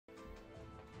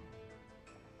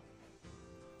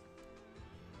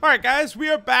Alright guys, we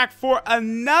are back for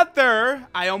another,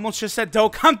 I almost just said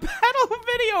Dokkan Battle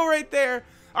video right there.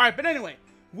 Alright, but anyway,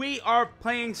 we are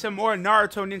playing some more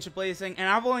Naruto Ninja Blazing, and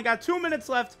I've only got 2 minutes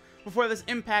left before this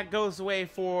impact goes away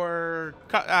for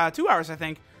 2 hours, I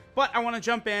think. But I want to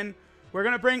jump in. We're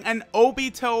going to bring an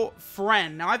Obito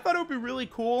friend. Now, I thought it would be really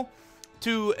cool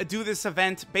to do this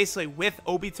event basically with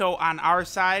Obito on our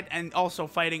side and also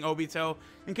fighting Obito.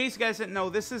 In case you guys didn't know,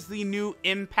 this is the new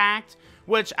impact,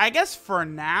 which I guess for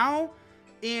now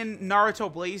in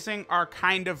Naruto Blazing are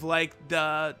kind of like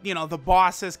the, you know, the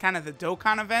bosses, kind of the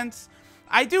Dokkan events.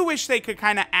 I do wish they could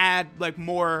kind of add like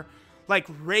more like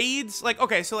raids. Like,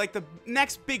 okay, so like the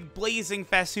next big Blazing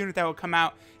Fest unit that will come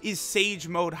out is Sage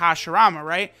Mode Hashirama,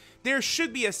 right? There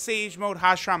should be a Sage Mode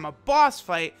Hashirama boss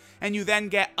fight, and you then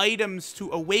get items to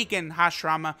awaken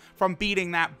Hashirama from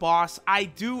beating that boss. I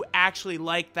do actually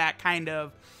like that kind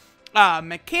of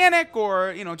mechanic,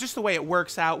 or, you know, just the way it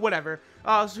works out, whatever.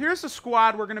 So here's the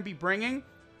squad we're going to be bringing.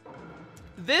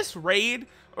 This raid,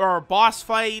 or boss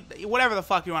fight, whatever the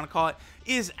fuck you want to call it,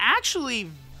 is actually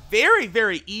very,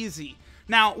 very easy.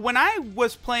 Now, when I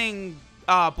was playing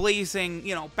Blazing,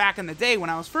 you know, back in the day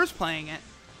when I was first playing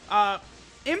it,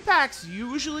 impacts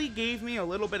usually gave me a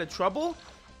little bit of trouble,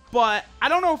 but I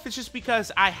don't know if it's just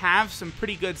because I have some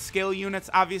pretty good skill units,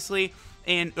 obviously,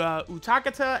 in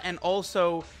Utakata and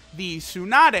also the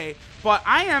Tsunade, but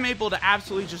I am able to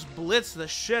absolutely just blitz the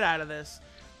shit out of this.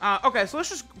 Okay, so let's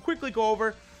just quickly go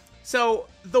over. So,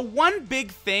 the one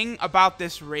big thing about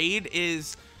this raid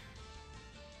is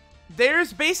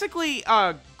there's basically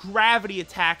a gravity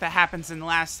attack that happens in the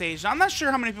last stage. Now, I'm not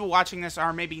sure how many people watching this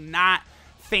are maybe not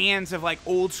fans of like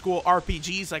old school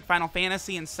RPGs like Final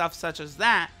Fantasy and stuff such as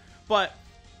that, but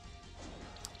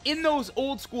in those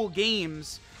old school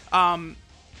games,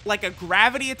 like a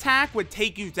gravity attack would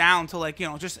take you down to like, you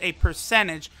know, just a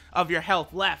percentage of your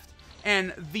health left,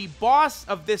 and the boss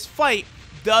of this fight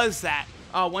does that.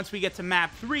 Once we get to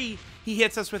map 3, he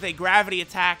hits us with a gravity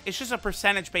attack. It's just a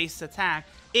percentage based attack.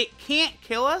 It can't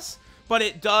kill us, but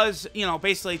it does, you know,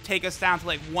 basically take us down to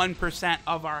like 1%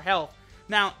 of our health.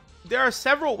 Now, there are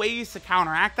several ways to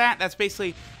counteract that. That's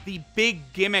basically the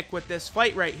big gimmick with this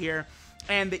fight right here.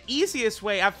 And the easiest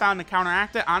way I've found to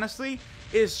counteract it, honestly,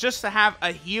 is just to have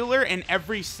a healer in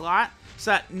every slot,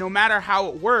 so that no matter how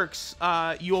it works,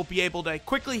 you'll be able to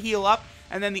quickly heal up,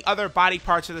 and then the other body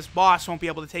parts of this boss won't be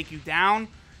able to take you down.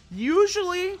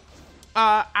 Usually,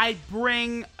 I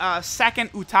bring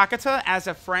second Utakata as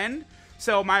a friend.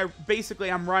 So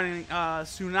basically I'm running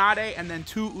Tsunade and then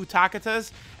 2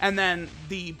 Utakatas, and then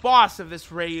the boss of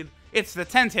this raid, it's the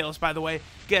Ten Tails, by the way,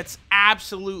 gets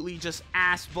absolutely just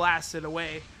ass blasted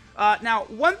away. Now,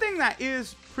 one thing that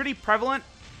is pretty prevalent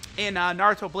in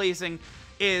Naruto Blazing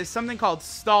is something called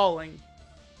stalling,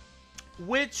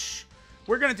 which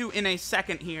we're going to do in a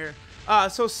second here.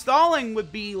 So stalling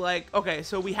would be like, okay,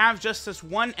 so we have just this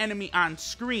one enemy on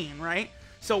screen, right?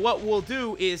 So what we'll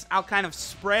do is I'll kind of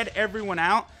spread everyone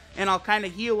out, and I'll kind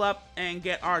of heal up and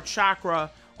get our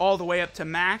chakra all the way up to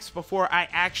max before I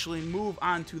actually move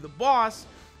on to the boss,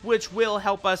 which will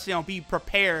help us, you know, be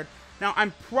prepared. Now,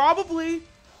 I'm probably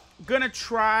gonna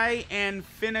try and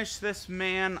finish this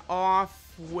man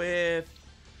off with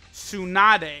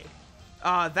Tsunade.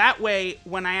 That way,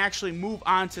 when I actually move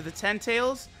on to the Ten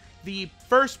Tails, the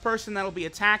first person that'll be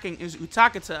attacking is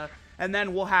Utakata, and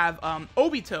then we'll have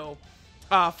Obito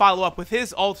follow up with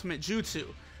his ultimate jutsu.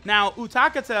 Now,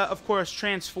 Utakata, of course,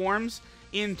 transforms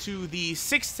into the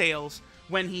Six Tails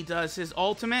when he does his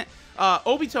ultimate.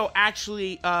 Obito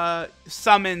actually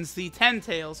summons the Ten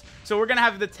Tails. So we're going to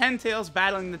have the Ten Tails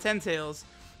battling the Ten Tails.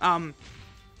 And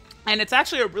it's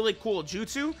actually a really cool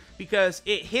jutsu because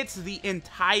it hits the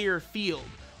entire field,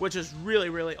 which is really,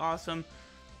 really awesome.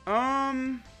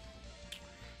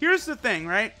 Here's the thing,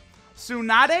 right?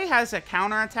 Tsunade has a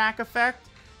counterattack effect,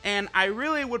 and I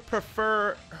really would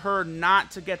prefer her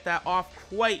not to get that off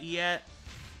quite yet.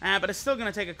 But it's still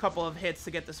going to take a couple of hits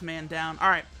to get this man down.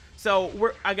 Alright,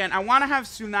 so I want to have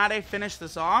Tsunade finish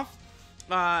this off.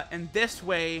 And this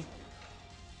way,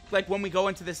 like when we go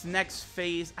into this next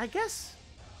phase, I guess,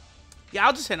 yeah,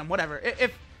 I'll just hit him, whatever.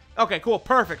 Okay, cool,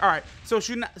 perfect. Alright, so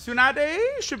Tsunade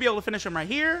should be able to finish him right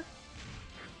here.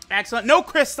 Excellent. No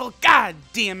crystal, god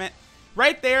damn it.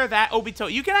 Right there, that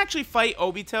Obito. You can actually fight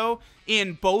Obito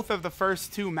in both of the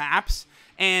first 2 maps,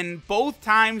 and both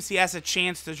times he has a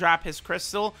chance to drop his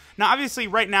crystal. Now, obviously,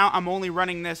 right now, I'm only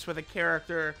running this with a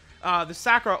character. The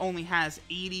Sakura only has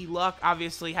 80 luck.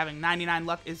 Obviously, having 99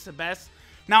 luck is the best.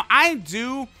 Now, I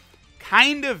do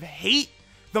kind of hate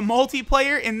the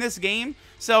multiplayer in this game,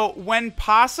 so when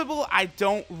possible, I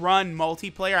don't run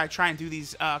multiplayer. I try and do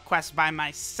these quests by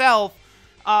myself.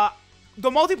 the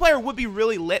multiplayer would be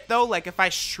really lit, though. Like, if I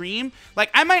stream.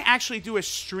 Like, I might actually do a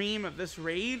stream of this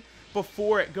raid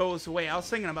before it goes away. I was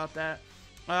thinking about that.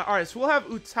 Alright, so we'll have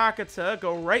Utakata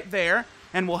go right there.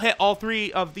 And we'll hit all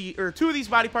two of these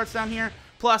body parts down here.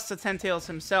 Plus the Ten Tails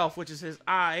himself, which is his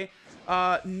eye.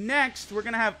 Next, we're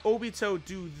going to have Obito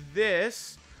do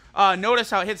this. Notice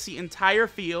how it hits the entire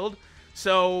field.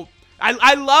 So,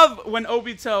 I love when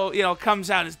Obito, you know, comes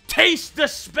out and taste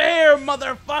despair,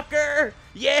 motherfucker!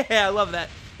 Yeah, I love that.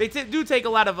 They do take a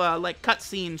lot of, like,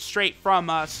 cutscenes straight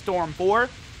from, Storm 4.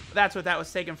 That's what that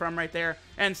was taken from right there.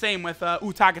 And same with,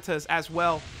 Utakata's as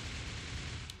well.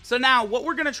 So now, what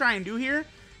we're going to try and do here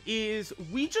is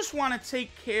we just want to take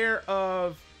care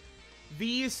of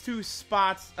these two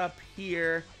spots up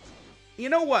here. You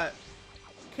know what?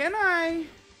 Can I...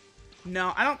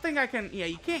 No, I don't think I can... Yeah,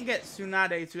 you can't get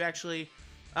Tsunade to actually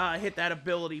hit that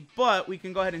ability, but we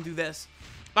can go ahead and do this.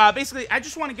 Basically, I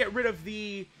just want to get rid of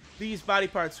these body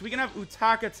parts. We can have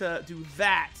Utakata do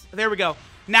that. There we go.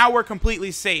 Now we're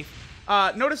completely safe.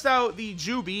 Notice how the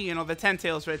Jubi, you know, the Ten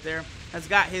Tails right there, has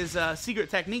got his secret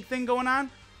technique thing going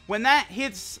on. When that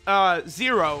hits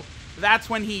 0, that's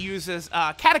when he uses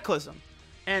Cataclysm.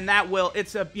 And that will,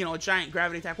 it's a, you know, a giant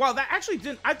gravity attack. Wow, that actually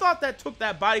didn't, I thought that took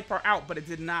that body part out, but it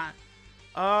did not.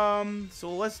 So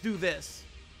let's do this.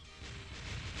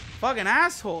 Fucking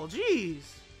asshole, jeez.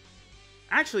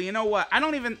 Actually, you know what? I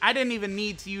didn't even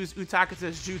need to use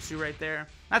Utakata's jutsu right there.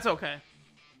 That's okay.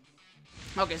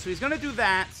 Okay, so he's gonna do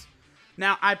that.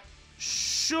 Now, I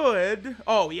should...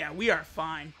 Oh, yeah, we are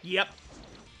fine. Yep.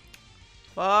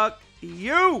 Fuck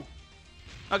you!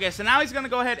 Okay, so now he's going to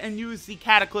go ahead and use the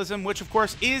Cataclysm, which, of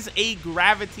course, is a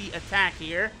gravity attack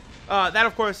here. That,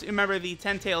 of course, remember, the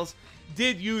Ten Tails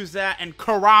did use that, and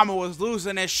Kurama was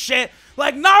losing his shit.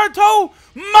 Like, Naruto,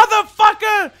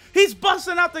 motherfucker! He's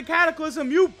busting out the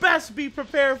Cataclysm. You best be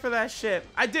prepared for that shit.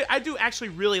 I do actually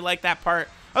really like that part.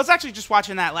 I was actually just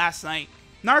watching that last night.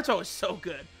 Naruto is so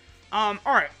good.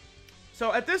 Alright.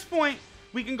 So, at this point,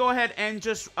 we can go ahead and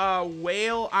just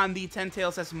wail on the Ten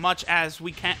Tails as much as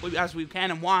we can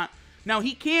and want. Now,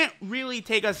 he can't really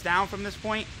take us down from this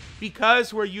point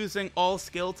because we're using all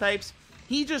skill types.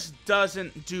 He just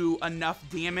doesn't do enough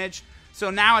damage. So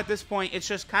now at this point, it's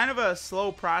just kind of a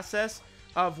slow process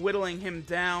of whittling him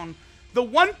down. The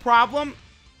one problem,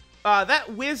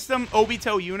 that Wisdom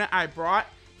Obito unit I brought,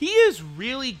 he is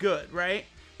really good, right?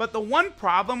 But the one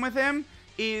problem with him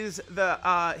is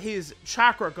the his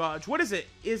chakra gauge. What is it?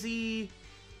 Is he...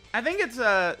 I think it's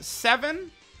a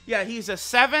 7. Yeah, he's a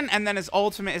 7, and then his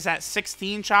ultimate is at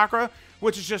 16 chakra,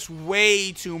 which is just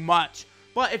way too much.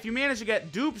 But if you manage to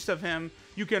get dupes of him,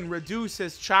 you can reduce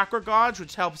his chakra gauge,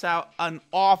 which helps out an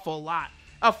awful lot.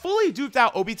 A fully duped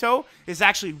out Obito is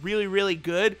actually really, really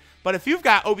good. But if you've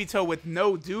got Obito with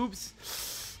no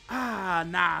dupes,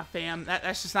 nah, fam.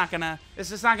 That's just not gonna... It's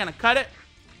just not gonna cut it.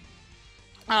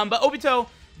 But Obito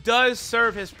does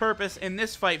serve his purpose in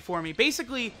this fight for me.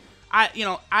 Basically,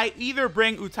 I either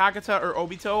bring Utakata or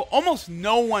Obito. Almost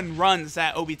no one runs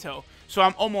that Obito. So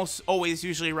I'm almost always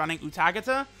usually running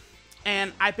Utakata.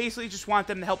 And I basically just want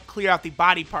them to help clear out the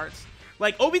body parts.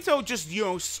 Like, Obito just, you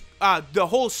know, the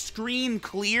whole screen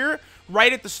clear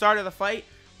right at the start of the fight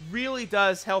really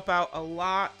does help out a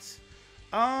lot.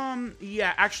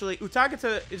 Yeah, actually,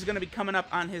 Utakata is going to be coming up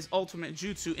on his ultimate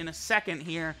jutsu in a second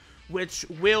here, which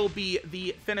will be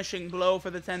the finishing blow for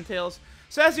the Ten Tails.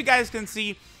 So as you guys can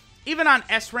see, even on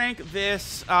S rank,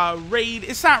 this raid,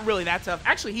 it's not really that tough.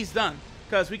 Actually, he's done,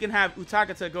 because we can have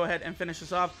Utakata go ahead and finish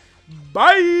us off.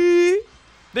 Bye!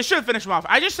 This should finish him off.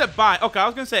 I just said bye. Okay, I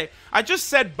was gonna say, I just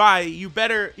said bye. You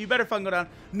better fucking go down.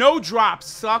 No drops.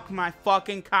 Suck my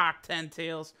fucking cock, Ten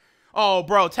Tails. Oh,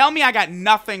 bro, tell me I got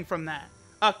nothing from that.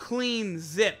 A clean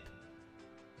zip.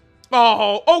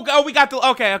 Oh, we got the...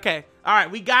 Okay. All right,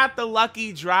 we got the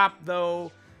lucky drop,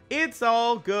 though. It's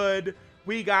all good.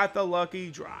 We got the lucky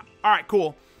drop. All right,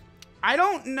 cool. I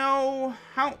don't know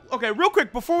how... Okay, real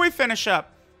quick, before we finish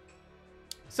up.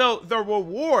 So, the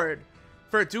reward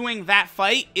for doing that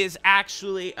fight is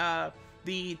actually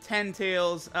the Ten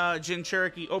Tails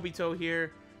Jinchuriki Obito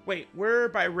here. Wait, we're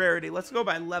by rarity. Let's go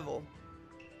by level.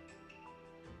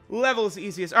 Level is the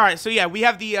easiest. All right, so yeah, we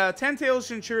have the Ten Tails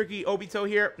Jinchuriki Obito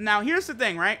here. Now, here's the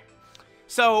thing, right?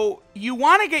 So, you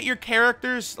want to get your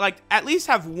characters, like, at least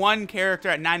have one character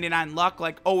at 99 luck,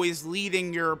 like, always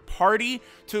leading your party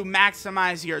to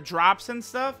maximize your drops and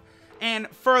stuff. And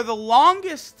for the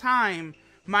longest time,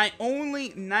 my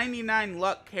only 99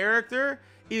 luck character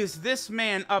is this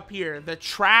man up here, the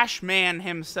trash man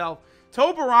himself.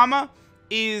 Tobirama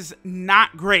is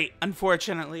not great,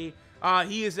 unfortunately.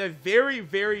 He is a very,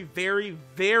 very, very,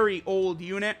 very old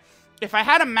unit. if I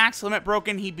had a max limit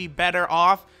broken, he'd be better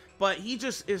off, but he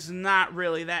just is not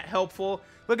really that helpful.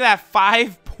 Look at that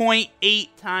 5.8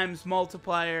 times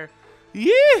multiplier.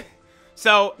 Yeah.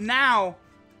 So now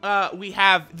we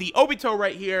have the Obito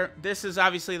right here. This is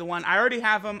obviously the one. I already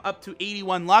have him up to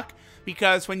 81 luck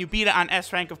because when you beat it on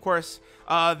S rank, of course,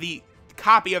 the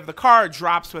copy of the card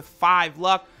drops with 5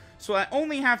 luck. So I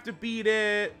only have to beat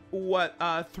it, what,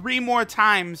 3 more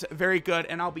times. Very good,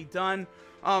 and I'll be done.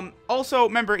 Also,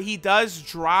 remember, he does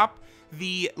drop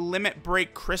the limit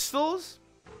break crystals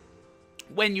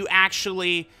when you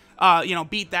actually, you know,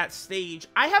 beat that stage.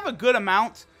 I have a good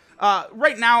amount.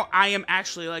 Right now, I am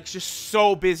actually, like, just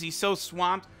so busy, so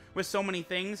swamped with so many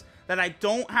things that I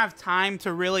don't have time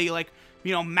to really, like,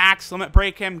 you know, max limit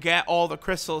break him, get all the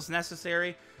crystals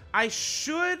necessary. I've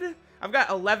got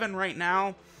 11 right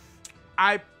now.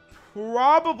 I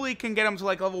probably can get him to,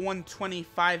 like, level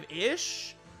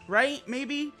 125-ish, right?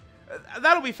 Maybe?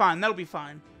 That'll be fine. That'll be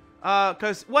fine.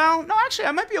 Because, well, no, actually,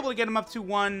 I might be able to get him up to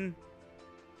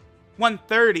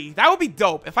 130. That would be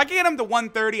dope. If I could get him to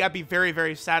 130, I'd be very,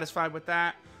 very satisfied with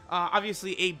that.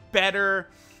 Obviously, a better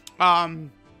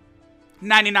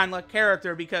 99 luck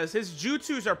character because his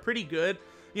jutsus are pretty good.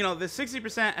 You know, the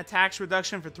 60% attacks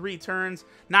reduction for 3 turns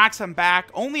knocks him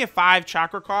back. Only a 5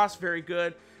 chakra cost. Very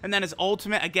good. And then his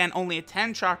ultimate, again, only a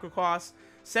 10 chakra cost.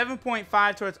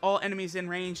 7.5 towards all enemies in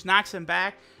range. Knocks him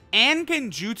back. And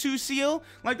can jutsu seal.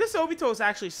 Like, this Obito is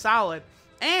actually solid.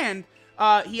 And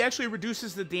he actually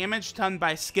reduces the damage done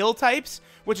by skill types,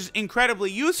 which is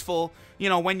incredibly useful, you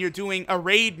know, when you're doing a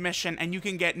raid mission and you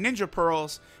can get ninja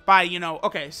pearls by, you know,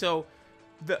 okay, so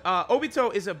the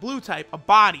Obito is a blue type, a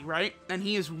body, right? And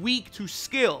he is weak to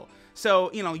skill.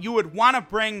 So, you know, you would want to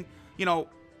bring, you know,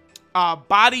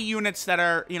 body units that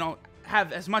are, you know,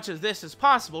 have as much as this as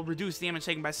possible, reduce damage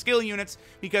taken by skill units,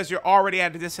 because you're already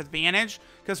at a disadvantage.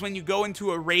 Because when you go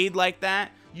into a raid like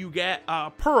that, you get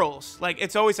pearls. Like,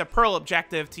 it's always a pearl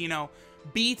objective to, you know,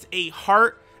 beat a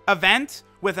heart event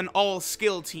with an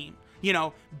all-skill team. You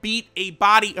know, beat a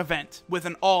body event with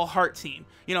an all-heart team.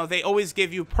 You know, they always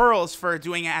give you pearls for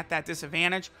doing it at that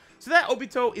disadvantage. So that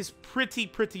Obito is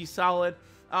pretty solid.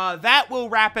 That will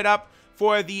wrap it up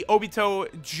for the Obito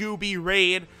Jubi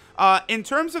raid. In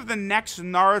terms of the next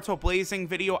Naruto Blazing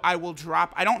video I will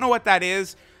drop, I don't know what that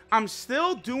is. I'm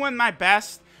still doing my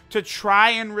best to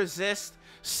try and resist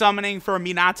summoning for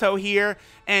Minato here.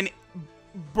 And,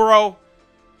 bro,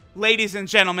 ladies and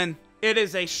gentlemen, it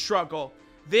is a struggle.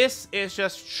 This is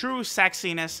just true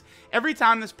sexiness. Every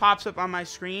time this pops up on my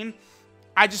screen,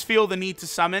 I just feel the need to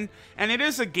summon. And it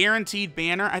is a guaranteed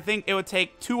banner. I think it would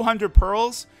take 200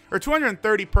 pearls, or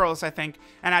 230 pearls, I think,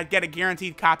 and I'd get a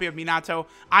guaranteed copy of Minato.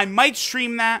 I might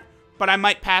stream that, but I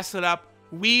might pass it up.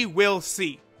 We will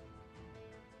see.